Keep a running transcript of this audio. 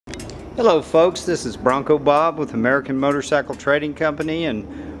Hello folks, this is Bronco Bob with American Motorcycle Trading Company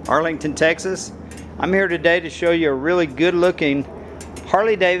in Arlington, Texas. I'm here today to show you a really good looking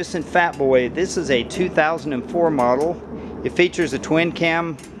Harley Davidson Fat Boy. This is a 2004 model. It features a twin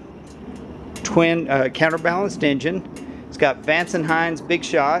counterbalanced engine. It's got Vance and Hines big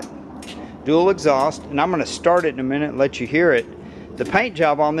shot, dual exhaust, and I'm going to start it in a minute and let you hear it. The paint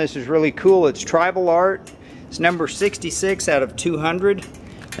job on this is really cool. It's tribal art. It's number 66 out of 200.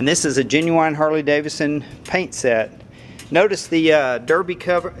 And this is a genuine Harley Davidson paint set. Notice the derby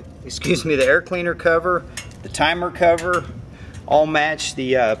cover, the air cleaner cover, the timer cover, all match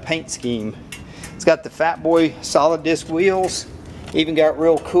the paint scheme. It's got the Fat Boy solid disc wheels, even got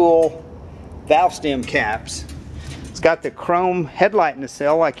real cool valve stem caps. It's got the chrome headlight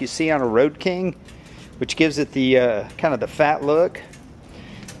nacelle like you see on a Road King, which gives it the kind of the fat look.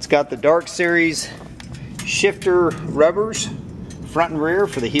 It's got the Dark Series shifter rubbers, front and rear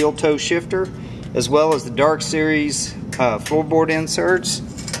for the heel toe shifter, as well as the Dark Series floorboard inserts,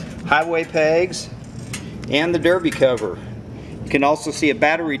 highway pegs, and the derby cover. You can also see a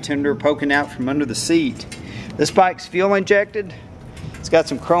battery tender poking out from under the seat. This bike's fuel injected. It's got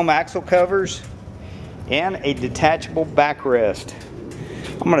some chrome axle covers and a detachable backrest.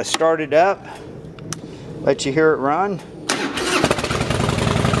 I'm going to start it up, let you hear it run.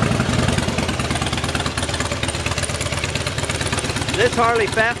 This Harley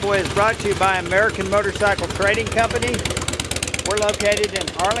Fat Boy is brought to you by American Motorcycle Trading Company. We're located in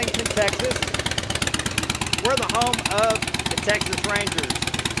Arlington, Texas. We're the home of the Texas Rangers.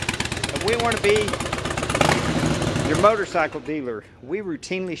 And we want to be your motorcycle dealer. We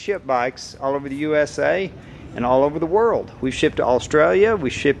routinely ship bikes all over the USA and all over the world. We've shipped to Australia,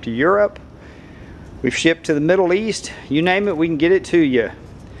 we've shipped to Europe, we've shipped to the Middle East. You name it, we can get it to you.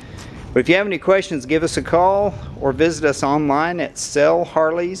 But if you have any questions, give us a call or visit us online at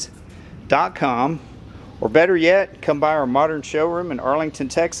sellharleys.com, or better yet, come by our modern showroom in Arlington,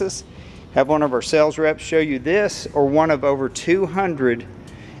 Texas. Have one of our sales reps show you this or one of over 200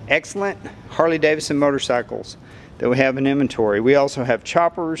 excellent Harley Davidson motorcycles that we have in inventory. We also have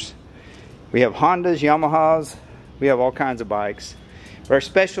choppers, we have Hondas, Yamahas, we have all kinds of bikes. But our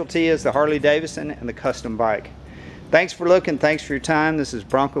specialty is the Harley Davidson and the custom bike. Thanks for looking. Thanks for your time. This is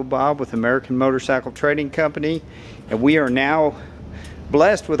Bronco Bob with American Motorcycle Trading Company, and we are now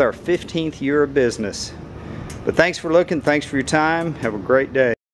blessed with our 15th year of business. But thanks for looking. Thanks for your time. Have a great day.